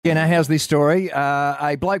Yeah, now how's this story?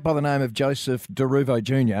 A bloke by the name of Joseph Deruvo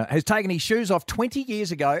Jr. has taken his shoes off 20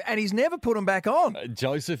 years ago and he's never put them back on.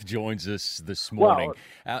 Joseph joins us this morning.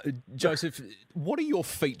 Well, Joseph, what do your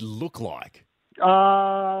feet look like?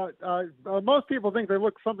 most people think they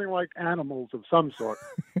look something like animals of some sort.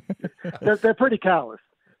 They're pretty callous.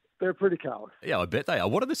 They're pretty callous. Yeah, I bet they are.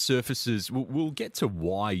 What are the surfaces? We'll get to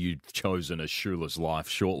why you've chosen a shoeless life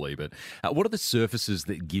shortly, but what are the surfaces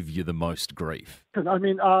that give you the most grief? I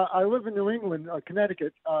mean, I live in New England,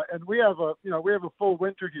 Connecticut, and we have a full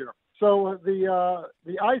winter here. So the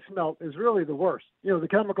ice melt is really the worst. The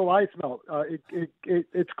chemical ice melt.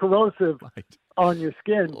 It's corrosive on your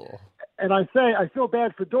skin. Oh. And I feel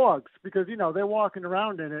bad for dogs because they're walking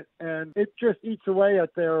around in it, and it just eats away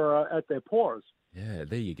at their pores. Yeah,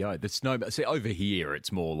 there you go. The snow. See, over here,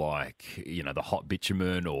 it's more like, the hot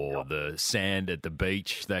bitumen or the sand at the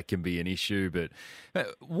beach. That can be an issue. But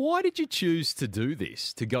why did you choose to do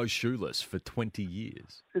this, to go shoeless for 20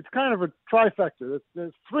 years? It's kind of a trifecta.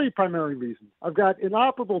 There's three primary reasons. I've got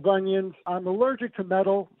inoperable bunions. I'm allergic to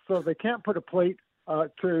metal, so they can't put a plate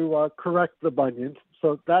to correct the bunions.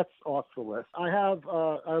 So that's off the list. I have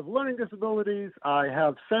learning disabilities. I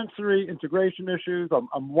have sensory integration issues.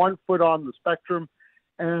 I'm 1 foot on the spectrum,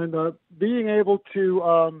 and being able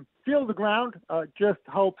to feel the ground just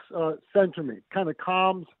helps center me. Kind of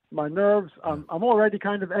calms my nerves. I'm already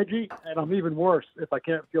kind of edgy, and I'm even worse if I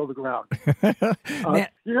can't feel the ground.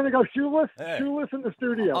 You're going to go shoeless? Hey. Shoeless in the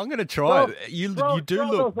studio. I'm going to try it. You do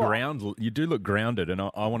look grounded. You do look grounded, and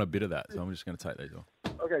I want a bit of that. So I'm just going to take these off.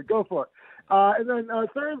 Okay, go for it. And then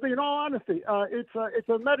thirdly, in all honesty, it's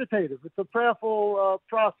a meditative, it's a prayerful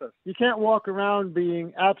process. You can't walk around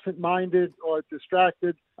being absent-minded or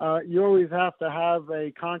distracted. You always have to have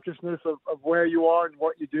a consciousness of where you are and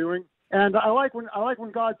what you're doing. And I like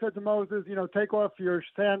when God said to Moses, take off your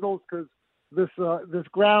sandals because this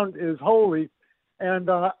ground is holy. And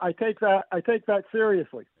I take that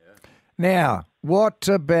seriously. Now, what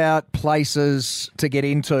about places to get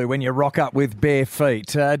into when you rock up with bare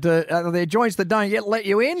feet? Are there joints that don't yet let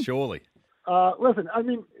you in? Surely. Listen, I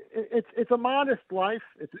mean, it's a modest life.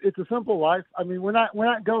 It's a simple life. I mean, we're not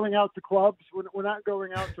going out to clubs. We're not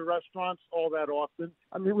going out to restaurants all that often.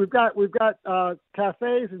 I mean, we've got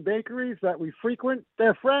cafes and bakeries that we frequent.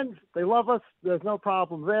 They're friends. They love us. There's no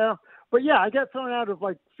problem there. But yeah, I get thrown out of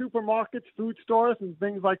like supermarkets, food stores, and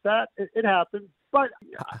things like that. It happens. But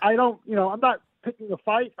I don't, I'm not picking a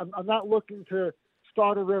fight. I'm not looking to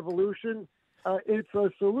start a revolution. It's a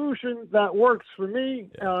solution that works for me.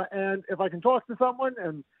 And if I can talk to someone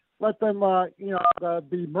and let them,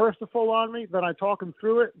 be merciful on me, then I talk them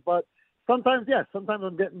through it. But sometimes, yes, sometimes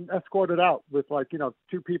I'm getting escorted out with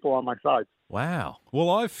 2 people on my side. Wow. Well,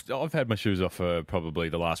 I've had my shoes off for probably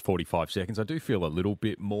the last 45 seconds. I do feel a little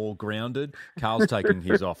bit more grounded. Carl's taking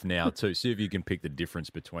his off now too. See if you can pick the difference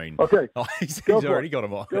between. Okay. Oh, he's already got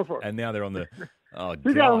them off. Go for it. And now they're on the. Oh,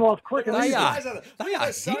 You got them off quick. They are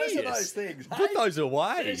hideous. hideous. Things. Put those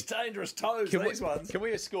away. These dangerous toes, Can ones. Can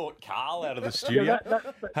we escort Carl out of the studio?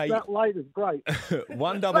 That light is bright.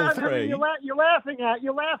 133. You're laughing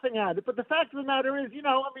at it, but the fact of the matter is,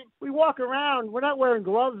 we walk around. We're not wearing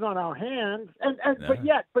gloves on our hands, No. but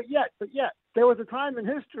yet, there was a time in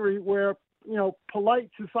history where polite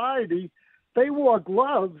society, they wore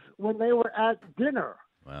gloves when they were at dinner.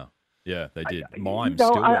 Wow. Yeah, they did. Mime I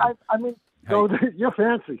still. mean. Hey. So you're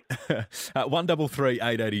fancy. 133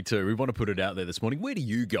 882. We want to put it out there this morning. Where do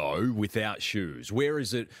you go without shoes? Where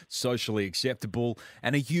is it socially acceptable?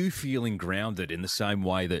 And are you feeling grounded in the same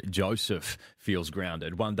way that Joseph feels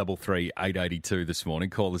grounded? 133 882 this morning.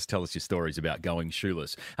 Call us, tell us your stories about going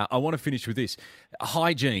shoeless. I want to finish with this.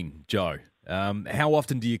 Hygiene, Joe. How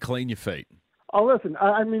often do you clean your feet? Oh, listen,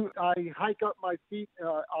 I mean, I hike up my feet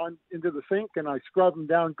on into the sink and I scrub them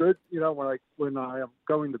down good, when I am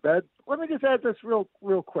going to bed. Let me just add this real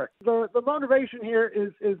quick. The motivation here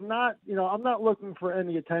is not, I'm not looking for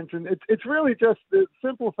any attention. It's really just the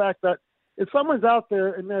simple fact that if someone's out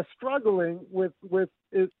there and they're struggling with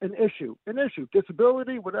an issue,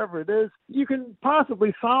 disability, whatever it is, you can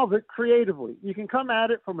possibly solve it creatively. You can come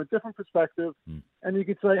at it from a different perspective, and you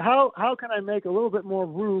can say, how can I make a little bit more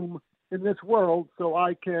room in this world so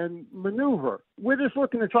I can maneuver? We're just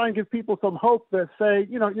looking to try and give people some hope that say,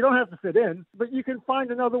 you don't have to fit in, but you can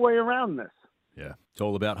find another way around this. Yeah, it's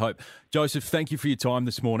all about hope. Joseph, thank you for your time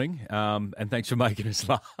this morning, and thanks for making us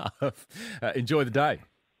laugh. Enjoy the day.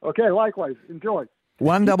 Okay, likewise. Enjoy.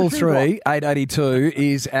 133 882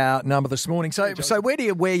 is our number this morning. So where do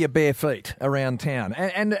you wear your bare feet around town?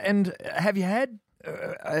 And have you had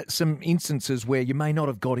some instances where you may not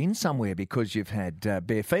have got in somewhere because you've had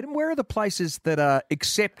bare feet? And where are the places that are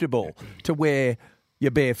acceptable to wear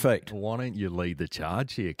your bare feet. Why don't you lead the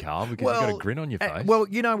charge here, Carl? Because you've got a grin on your face. Well,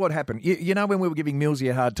 you know what happened? You know when we were giving Millsy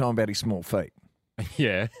a hard time about his small feet?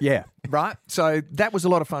 Yeah. Yeah, right? So that was a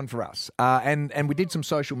lot of fun for us. And we did some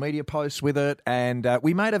social media posts with it, and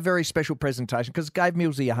we made a very special presentation because it gave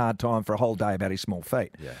Millsy a hard time for a whole day about his small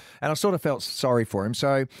feet. Yeah. And I sort of felt sorry for him.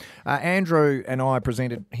 So Andrew and I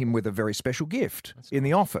presented him with a very special gift in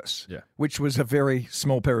the office, which was a very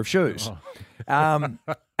small pair of shoes. Oh.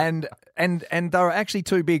 And they were actually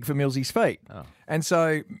too big for Millsy's feet. Oh. And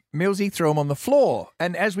so Millsy threw them on the floor.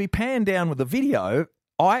 And as we panned down with the video,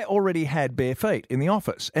 I already had bare feet in the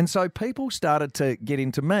office. And so people started to get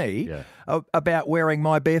into me about wearing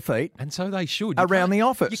my bare feet. And so they should. Around the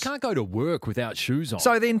office. You can't go to work without shoes on.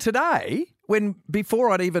 So then today,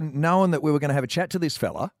 before I'd even known that we were going to have a chat to this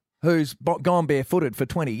fella who's gone barefooted for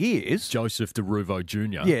 20 years. Joseph DeRuvo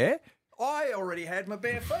Jr. Yeah. I already had my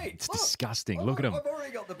bare feet. It's disgusting. Look at them. I've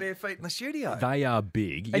already got the bare feet in the studio. They are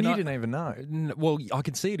big. You didn't even know. Well, I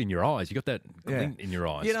can see it in your eyes. You got that glint in your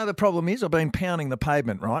eyes. You know, the problem is I've been pounding the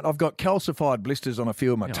pavement, right? I've got calcified blisters on a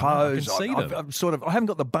few of my toes. I can see them. I haven't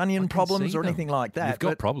got the bunion problems or anything like that. You've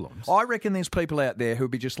got problems. I reckon there's people out there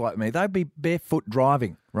who'd be just like me. They'd be barefoot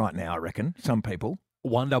driving right now, I reckon, some people.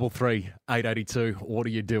 133 882. What are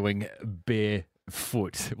you doing barefoot?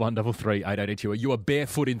 133 882. Are you a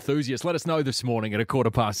barefoot enthusiast? Let us know this morning at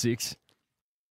 6:15.